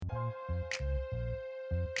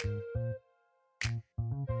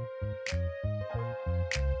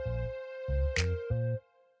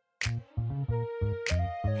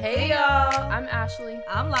Hey y'all, I'm Ashley.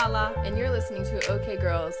 I'm Lala. And you're listening to OK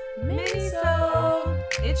Girls Mini-sode.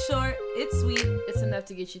 It's short, it's sweet. It's enough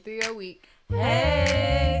to get you through your week.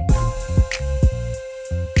 Hey.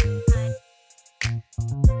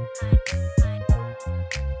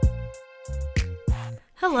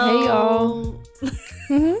 Hello. Hey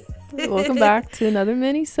y'all. Welcome back to another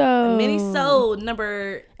mini-sode. Mini-sode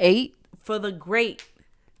number 8 for the great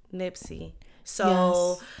Nipsey.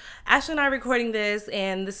 So yes. Ashley and I are recording this,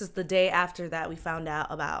 and this is the day after that we found out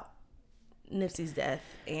about Nipsey's death.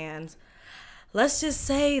 And let's just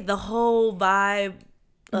say the whole vibe.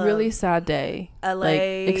 Really sad day. LA. Like,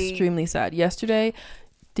 extremely sad. Yesterday,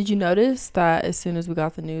 did you notice that as soon as we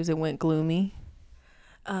got the news, it went gloomy?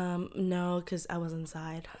 No, because I was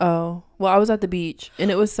inside. Oh, well, I was at the beach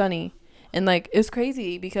and it was sunny. And like, it's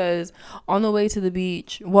crazy because on the way to the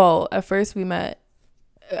beach, well, at first we met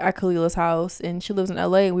at Khalila's house and she lives in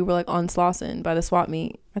LA, and we were like on Slauson by the swap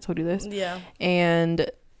meet. I told you this. Yeah. And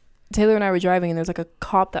Taylor and I were driving, and there's like a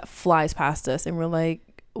cop that flies past us, and we're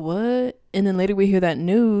like, what? And then later we hear that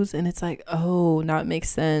news, and it's like, oh, now it makes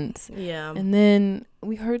sense. Yeah. And then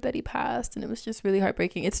we heard that he passed, and it was just really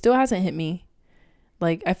heartbreaking. It still hasn't hit me.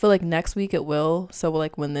 Like, I feel like next week it will. So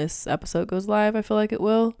like when this episode goes live, I feel like it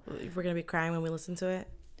will. We're gonna be crying when we listen to it.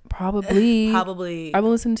 Probably. Probably. I've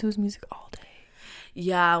been listening to his music all day.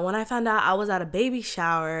 Yeah, when I found out, I was at a baby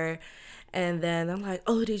shower, and then I'm like,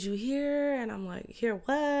 oh, did you hear? And I'm like, hear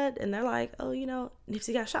what? And they're like, oh, you know,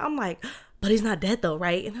 Nipsey got shot. I'm like, but he's not dead though,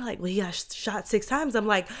 right? And they're like, well, he got shot 6 times. I'm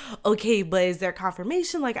like, okay, but is there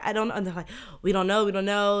confirmation? Like, I don't know. And they're like, we don't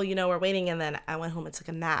know, you know, we're waiting. And then I went home and took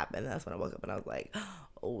a nap, and that's when I woke up and I was like,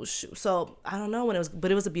 oh shoot. So I don't know when it was,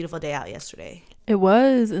 but it was a beautiful day out yesterday. It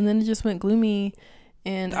was, and then it just went gloomy.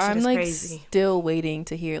 And That shit I'm is like crazy. still waiting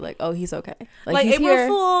to hear like, oh, he's okay. Like he's April here.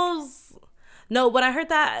 Fools. No, when I heard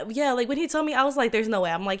that, yeah, like when he told me, I was like, there's no way.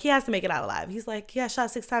 I'm like, he has to make it out alive. He's like, yeah, shot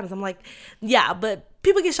 6 times. I'm like, yeah, but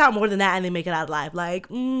people get shot more than that and they make it out alive. Like,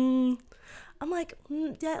 I'm like,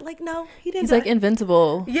 yeah, like, no, he didn't. He's like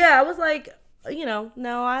invincible. Yeah, I was like, you know,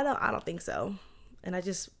 no, I don't think so. And I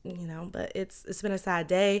just, you know, but it's been a sad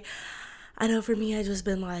day. I know for me, I just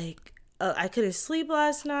been like, I couldn't sleep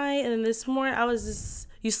last night, and then this morning I was just,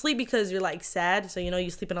 you sleep because you're like sad, so you know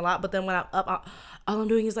you're sleeping a lot, but then when I'm up, all I'm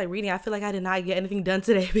doing is like reading. I feel like I did not get anything done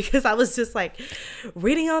today because I was just like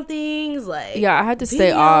reading on things, like, yeah, I had to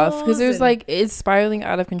stay off because there's and, like, it's spiraling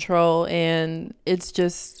out of control and it's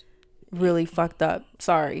just really fucked up.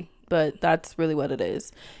 Sorry, but that's really what it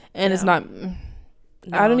is. And yeah. it's not, No,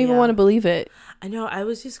 I don't even want to believe it. I know. I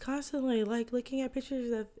was just constantly like looking at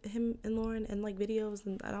pictures of him and Lauren and like videos,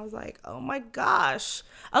 and I was like, oh my gosh.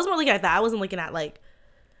 I was more looking at that. I wasn't looking at like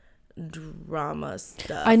drama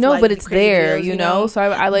stuff. I know, like, but it's there, videos, you know? So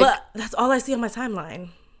I like, but that's all I see on my timeline.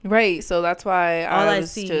 right. So that's why I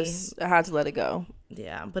had to let it go.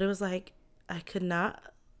 Yeah, but it was like I could not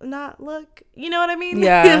look. You know what I mean?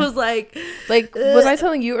 Yeah. It was like was I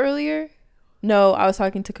telling you earlier? No, I was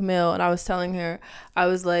talking to Camille and I was telling her, I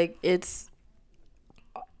was like, it's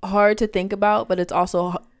hard to think about, but it's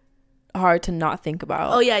also hard to not think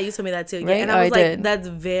about. Oh yeah, you told me that too. Right? Yeah, and I was like, did. That's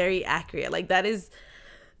very accurate. Like that is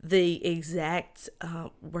the exact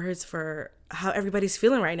words for how everybody's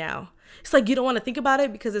feeling right now. It's like you don't want to think about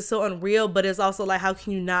it because it's so unreal, but it's also like, how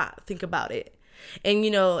can you not think about it? And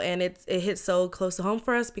you know, and it hits so close to home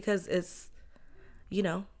for us because it's, you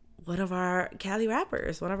know, one of our Cali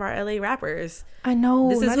rappers, one of our LA rappers. I know.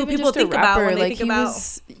 This is who people think about when they like, think about. He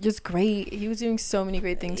was just great. He was doing so many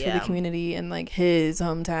great things for the community and like his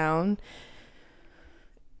hometown.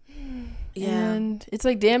 Yeah. And it's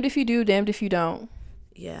like, damned if you do, damned if you don't.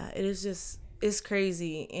 Yeah, it is just, it's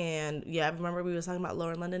crazy. And yeah, I remember we were talking about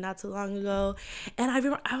Lauren London not too long ago. And I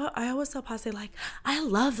remember, I always tell Pase, like, I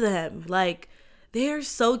love them. Like, they're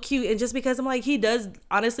so cute. And just because I'm like, he does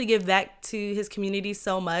honestly give back to his community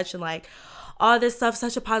so much, and like all this stuff,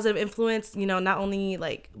 such a positive influence, you know, not only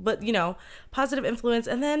like, but you know, positive influence.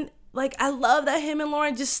 And then like, I love that him and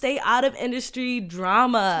Lauren just stay out of industry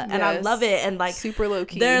drama. Yes. And I love it. And like, super low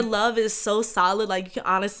key. Their love is so solid. Like, you can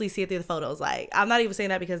honestly see it through the photos. Like, I'm not even saying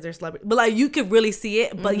that because they're celebrities, but like, you could really see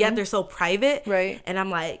it, but yet they're so private. Right. And I'm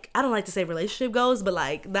like, I don't like to say relationship goals, but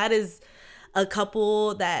like, that is a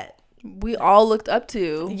couple that we all looked up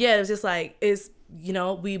to. Yeah, it's just like, it's, you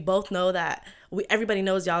know, we both know that everybody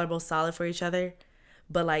knows y'all are both solid for each other,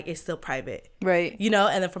 but like, it's still private, right? You know.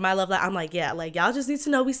 And then for my love life, I'm like, yeah, like, y'all just need to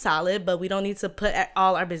know we solid, but we don't need to put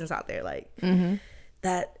all our business out there. Like,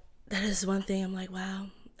 that is one thing. I'm like, wow,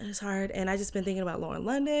 it's hard. And I just been thinking about Lauren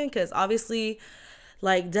London, because obviously,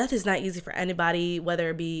 like, death is not easy for anybody, whether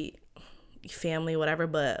it be family, whatever,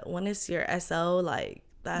 but when it's your SO, like,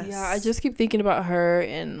 Yeah, I just keep thinking about her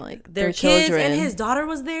and like their kids children. And his daughter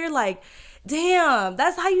was there. Like, damn,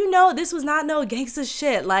 that's how you know this was not no gangster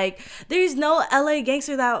shit. Like, there's no LA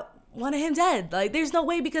gangster that wanted him dead. Like, there's no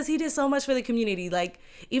way, because he did so much for the community. Like,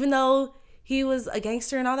 even though he was a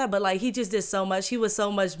gangster and all that, but like he just did so much. He was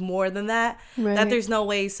so much more than that. Right. That there's no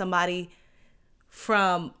way somebody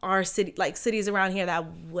from our city, like cities around here, that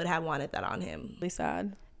would have wanted that on him. Really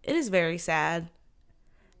sad. It is very sad.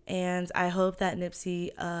 And I hope that Nipsey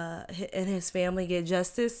and his family get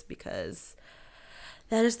justice, because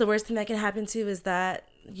that is the worst thing that can happen to, is that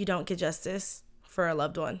you don't get justice for a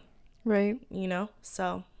loved one. Right. You know?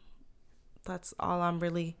 So that's all I'm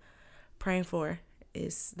really praying for,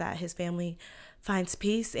 is that his family finds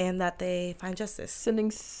peace and that they find justice.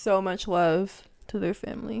 Sending so much love to their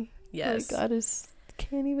family. Yes. Like,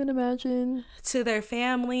 can't even imagine. To their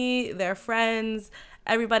family, their friends,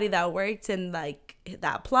 everybody that worked in like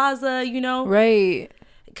that plaza, you know? Right.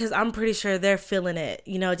 Because I'm pretty sure they're feeling it,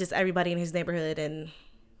 you know, just everybody in his neighborhood. And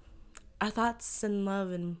our thoughts and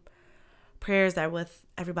love and prayers are with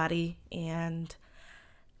everybody. And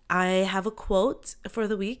I have a quote for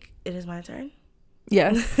the week. It is my turn.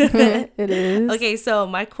 Yes, it is. Okay, so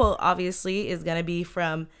my quote obviously is going to be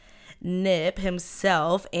from Nip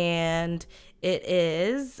himself. And it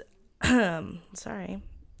is, sorry,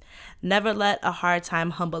 never let a hard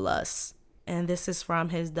time humble us. And this is from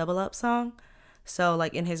his Double Up song. So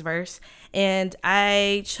like in his verse. And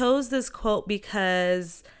I chose this quote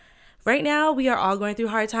because right now we are all going through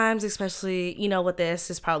hard times, especially, you know, with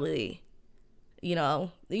this is probably, you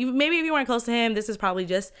know, maybe if you weren't close to him, this is probably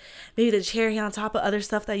just maybe the cherry on top of other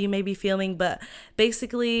stuff that you may be feeling. But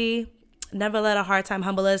basically, never let a hard time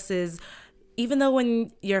humble us is, even though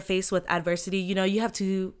when you're faced with adversity, you know, you have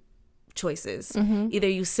two choices. Mm-hmm. Either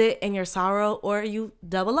you sit in your sorrow or you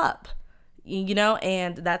double up, you know,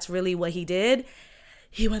 and that's really what he did.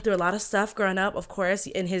 He went through a lot of stuff growing up, of course,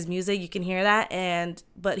 in his music, you can hear that.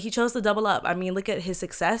 But he chose to double up. I mean, look at his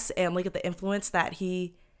success and look at the influence that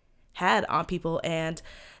he had on people and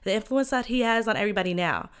the influence that he has on everybody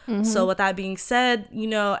now. Mm-hmm. So with that being said, you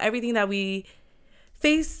know, everything that we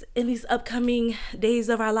face in these upcoming days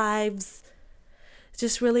of our lives,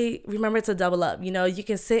 just really remember to double up. You know, you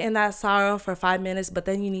can sit in that sorrow for 5 minutes, but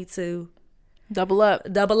then you need to double up,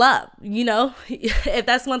 you know. If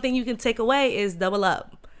that's one thing you can take away, is double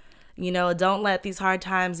up. You know, don't let these hard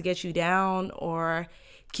times get you down or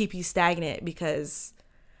keep you stagnant, because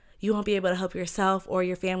you won't be able to help yourself or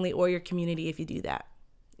your family or your community if you do that.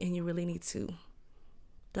 And you really need to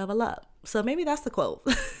double up. So maybe that's the quote.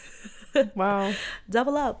 Wow.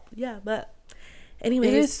 Double up. Yeah, but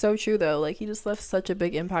anyways. It is so true though. Like, he just left such a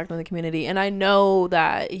big impact on the community. And I know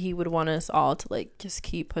that he would want us all to like just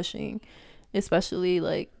keep pushing, especially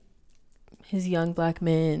like his young black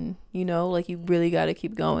men, you know, like you really got to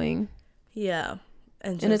keep going. Yeah.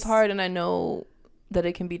 And it's hard. And I know that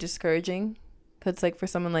it can be discouraging, because like for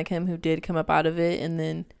someone like him who did come up out of it and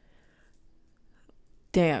then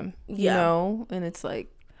damn, you know, and it's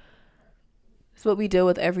like, it's what we deal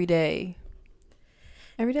with every day.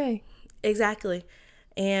 Exactly.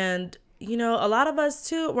 And, you know, a lot of us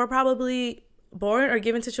too, we're probably born or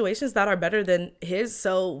given situations that are better than his.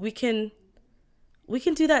 So we can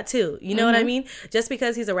do that too. You know what I mean? Just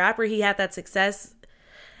because he's a rapper, he had that success,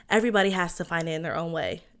 everybody has to find it in their own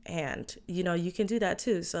way. And, you know, you can do that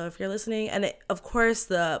too. So if you're listening, and of course,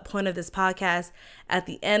 the point of this podcast at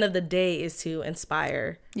the end of the day is to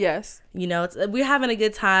inspire. Yes. You know, we're having a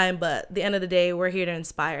good time, but at the end of the day, we're here to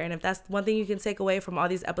inspire. And if that's one thing you can take away from all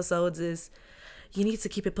these episodes, is you need to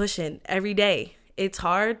keep it pushing every day. It's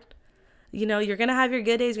hard. You know, you're going to have your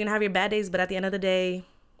good days, you're going to have your bad days, but at the end of the day,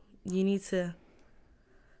 you need to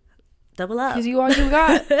double up. Because you all you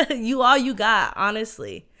got. You all you got,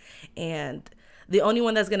 honestly. And the only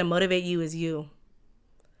one that's going to motivate you is you.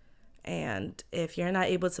 And if you're not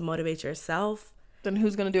able to motivate yourself, then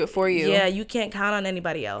who's going to do it for you? Yeah, you can't count on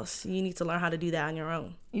anybody else. You need to learn how to do that on your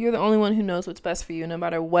own. You're the only one who knows what's best for you, no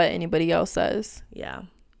matter what anybody else says. Yeah.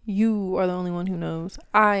 You are the only one who knows.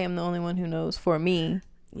 I am the only one who knows for me.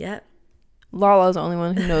 Yep. Lala's the only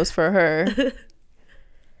one who knows for her.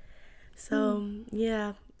 So,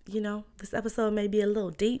 yeah, you know, this episode may be a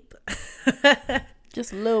little deep.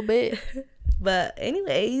 Just a little bit. But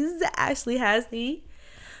anyways, Ashley has the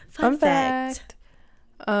fun fact.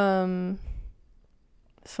 Fun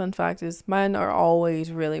fact is, mine are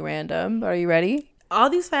always really random. Are you ready?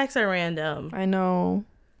 All these facts are random. I know.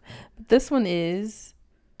 This one is,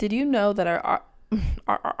 did you know that our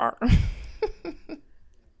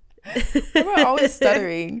I'm always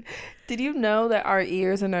stuttering. Did you know that our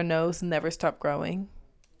ears and our nose never stop growing?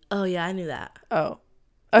 Oh, yeah, I knew that. Oh.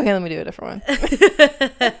 Okay, let me do a different one.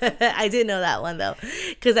 I did know that one though,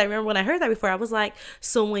 because I remember when I heard that before, I was like,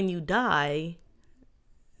 so when you die,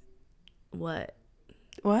 what?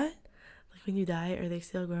 What? Like when you die, are they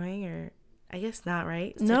still growing? Or I guess not,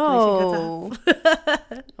 right? No.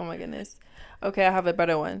 Oh my goodness. Okay, I have a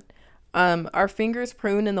better one. Are fingers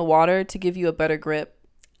pruned in the water to give you a better grip?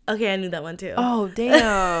 Okay, I knew that one too. Oh,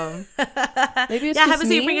 damn. Maybe it's yeah, just haven't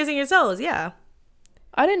seen me? fingers in your toes. Yeah.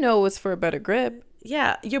 I didn't know it was for a better grip.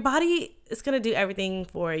 Yeah, your body is going to do everything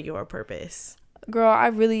for your purpose. Girl, I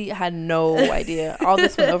really had no idea. All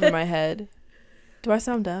this went over my head. Do I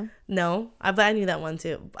sound dumb? No, but I knew that one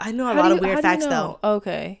too. I know a lot of weird facts though.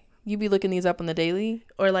 Okay. You be looking these up on the daily?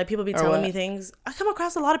 Or like people be telling me things. I come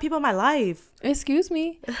across a lot of people in my life. Excuse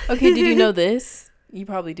me. Okay, did you know this? You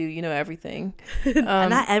probably do. You know everything.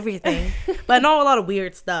 Not everything, but I know a lot of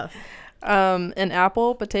weird stuff. An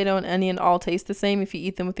apple, potato, and onion all taste the same if you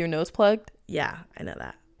eat them with your nose plugged. Yeah, I know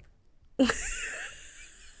that.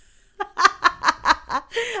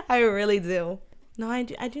 I really do. No, I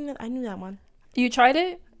do. I knew that one. You tried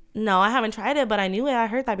it? No, I haven't tried it, but I knew it. I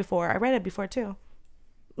heard that before. I read it before too.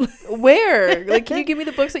 Where? Like, can you give me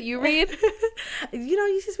the books that you read?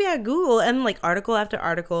 You just be at Google and like article after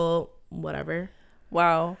article, whatever.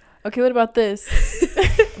 Wow. Okay, what about this?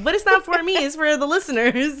 But it's not for me. It's for the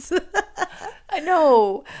listeners. I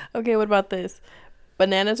know. Okay, what about this?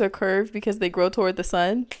 Bananas are curved because they grow toward the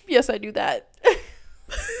sun. Yes, I do that.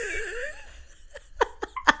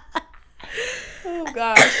 Oh,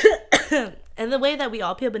 gosh. And the way that we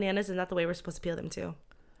all peel bananas is not the way we're supposed to peel them too.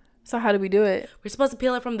 So how do we do it? We're supposed to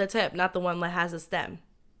peel it from the tip, not the one that has a stem.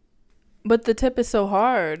 But the tip is so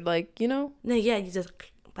hard, like, No, yeah, you just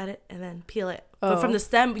bite it and then peel it. But from the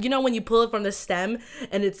stem, when you pull it from the stem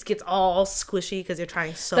and it gets all squishy because you're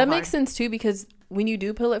trying so hard. That makes sense too, because when you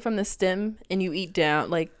do peel it from the stem and you eat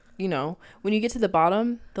down, like, when you get to the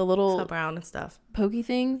bottom, the little so brown and stuff, pokey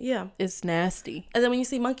thing, yeah, is nasty. And then when you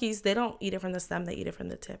see monkeys, they don't eat it from the stem; they eat it from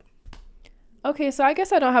the tip. Okay, so I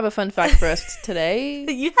guess I don't have a fun fact for us today.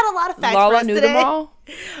 You had a lot of facts Lala for us knew today. them all.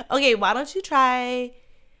 Okay, why don't you try?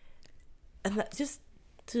 Just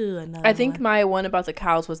do another. I think my one about the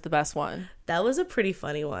cows was the best one. That was a pretty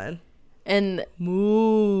funny one. And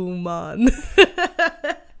Moo man.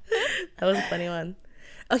 That was a funny one.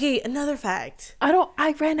 Okay, another fact.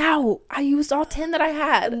 I ran out. I used all 10 that I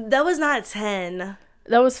had. That was not 10.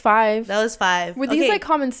 That was 5. That was 5. Were these like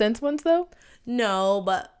common sense ones though? No,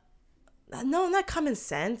 not common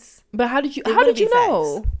sense. But how did you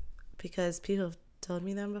know? Because people have told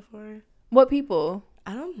me them before. What people?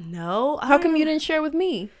 I don't know. How come you didn't share with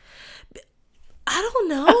me? I don't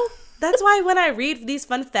know. That's why when I read these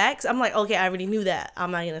fun facts, I'm like, okay, I already knew that.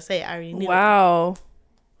 I'm not going to say it. I already knew Wow.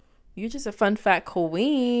 You're just a fun fact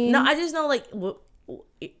queen. No, I just know like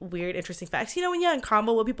weird, interesting facts. When you're in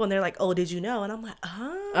combo with people and they're like, oh, did you know? And I'm like,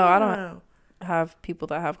 oh. I don't have people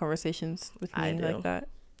that have conversations with me like that.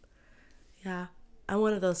 Yeah. I'm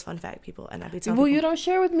one of those fun fact people. And I be telling people, you don't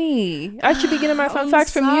share with me. I should be getting my fun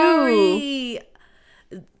facts from you.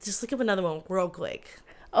 Just look up another one real quick.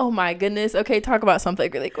 Oh my goodness. Okay, talk about something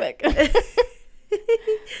really quick.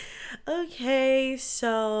 Okay,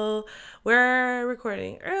 so we're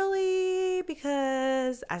recording early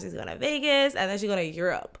because Ashley's going to Vegas and then she's going to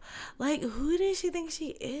Europe. Like, who does she think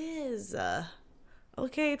she is?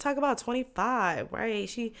 Okay, talk about 25, right?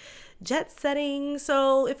 She jet setting.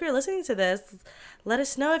 So if you're listening to this, let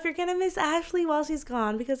us know if you're going to miss Ashley while she's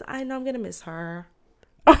gone, because I know I'm going to miss her.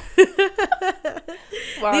 Wow,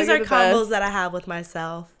 these are combos that I have with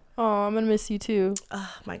myself. Oh, I'm going to miss you too.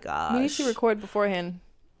 Oh my gosh. We need to record beforehand.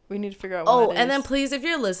 We need to figure out what and then please, if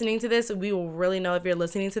you're listening to this, we will really know if you're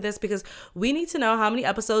listening to this, because we need to know how many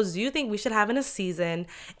episodes do you think we should have in a season,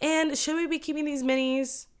 and should we be keeping these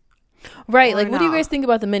minis? Right, like, what do you guys think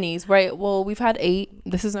about the minis? Right, well, we've had 8.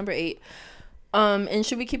 This is number 8. And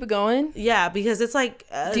should we keep it going? Yeah, because it's like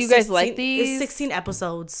do you guys like these? It's 16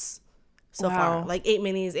 episodes so far, like 8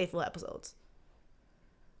 minis, 8 full episodes.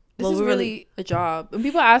 This is really a job. When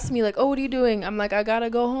people ask me like, oh, what are you doing? I'm like, I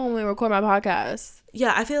gotta go home and record my podcast.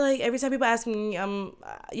 Yeah, I feel like every time people ask me,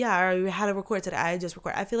 I had to record today, I just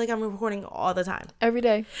record. I feel like I'm recording all the time. Every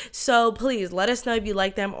day. So please let us know if you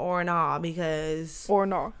like them or not, because... Or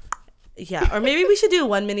no. Yeah, or maybe we should do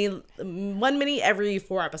one mini every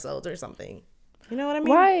 4 episodes or something. You know what I mean?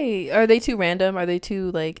 Why? Are they too random? Are they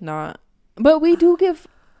too, like, not... But we do give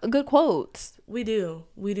good quotes. We do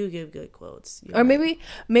give good quotes. Or maybe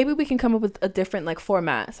we can come up with a different, like,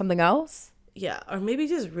 format. Something else? Yeah, or maybe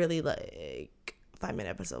just really, like, 5-minute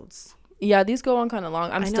episodes. Yeah, these go on kind of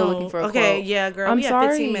long. I'm still looking for a quote. Okay, yeah, girl. I'm sorry.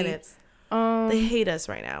 15 minutes. They hate us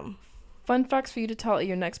right now. Fun facts for you to tell at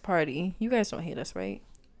your next party. You guys don't hate us, right?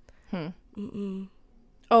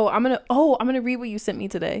 Oh, I'm gonna read what you sent me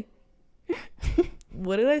today.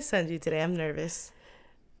 What did I send you today? I'm nervous.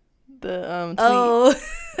 The tweet. Oh,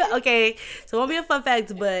 okay. So it won't be a fun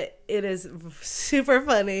fact, but it is super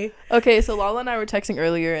funny. Okay, so Lala and I were texting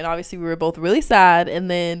earlier, and obviously we were both really sad. And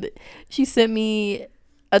then she sent me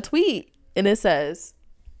a tweet, and it says,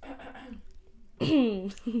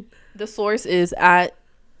 the source is at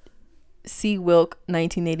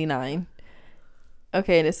CWilk1989.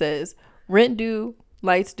 Okay, and it says, rent due,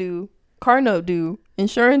 lights due, car note due,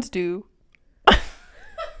 insurance due.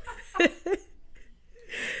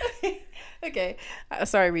 Okay,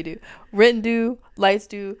 sorry, redo. Rent due, lights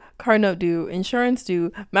due, car note due, insurance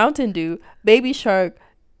due, mountain due, baby shark,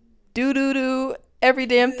 doo, every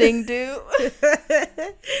damn thing due.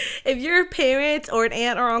 If you're a parent or an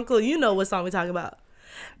aunt or uncle, you know what song we talking about.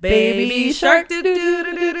 Baby shark, doo doo doo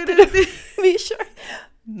doo doo doo. Baby shark,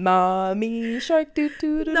 mommy shark, doo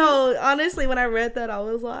doo doo. No, honestly, when I read that, I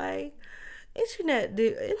was like, internet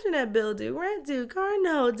bill due, rent due, car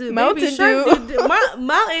note due, mountain baby shark due. due,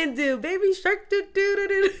 mountain due, baby shark due doo doo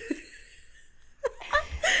doo.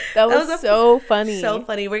 That was so funny. So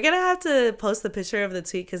funny. We're gonna have to post the picture of the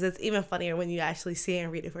tweet because it's even funnier when you actually see it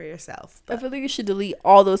and read it for yourself. I feel like you should delete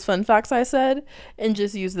all those fun facts I said and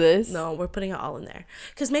just use this. No, we're putting it all in there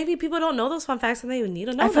because maybe people don't know those fun facts and they need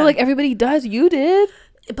to know. I feel like everybody does. You did,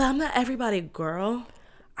 but I'm not everybody, girl.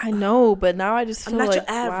 I know, but now I just feel I'm not like your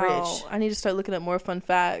average. Wow, I need to start looking at more fun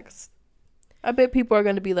facts. I bet people are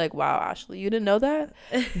going to be like, wow, Ashley, you didn't know that?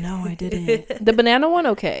 No, I didn't. The banana one,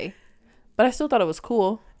 okay. But I still thought it was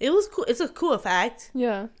cool. It was cool. It's a cool fact.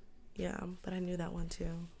 Yeah. Yeah, but I knew that one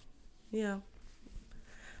too. Yeah.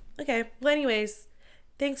 Okay. Well, anyways,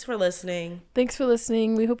 thanks for listening.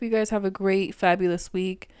 We hope you guys have a great, fabulous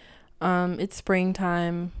week. It's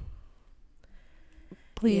springtime.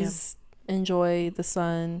 Please enjoy the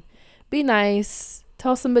sun. Be nice.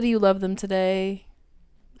 Tell somebody you love them today.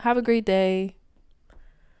 Have a great day.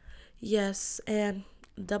 Yes, and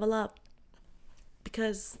double up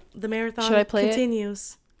because the marathon Should I play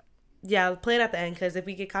continues. Yeah, play it at the end because if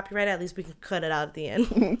we get copyrighted, at least we can cut it out at the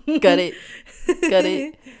end. Got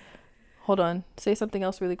it. Hold on. Say something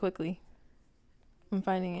else really quickly. I'm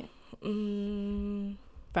finding it.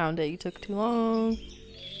 Found it. You took too long.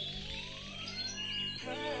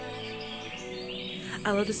 I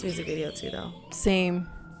love this music video too, though. Same.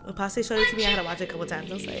 When Paste showed it to me, I had to watch it a couple times.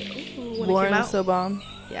 I was like, ooh, when Lauren it came is out. so bomb.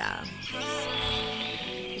 Yeah.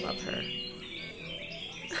 Love her.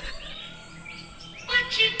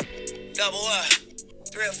 Double up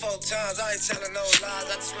 3 or 4 times. I ain't telling no lies.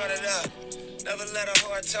 I just run it up. Never let a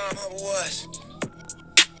hard time humble us.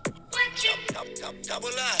 Double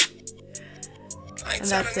up. And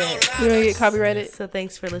that's it. We're gonna get copyrighted. So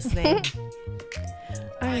thanks for listening.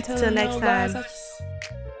 I ain't Till telling next no time. lies.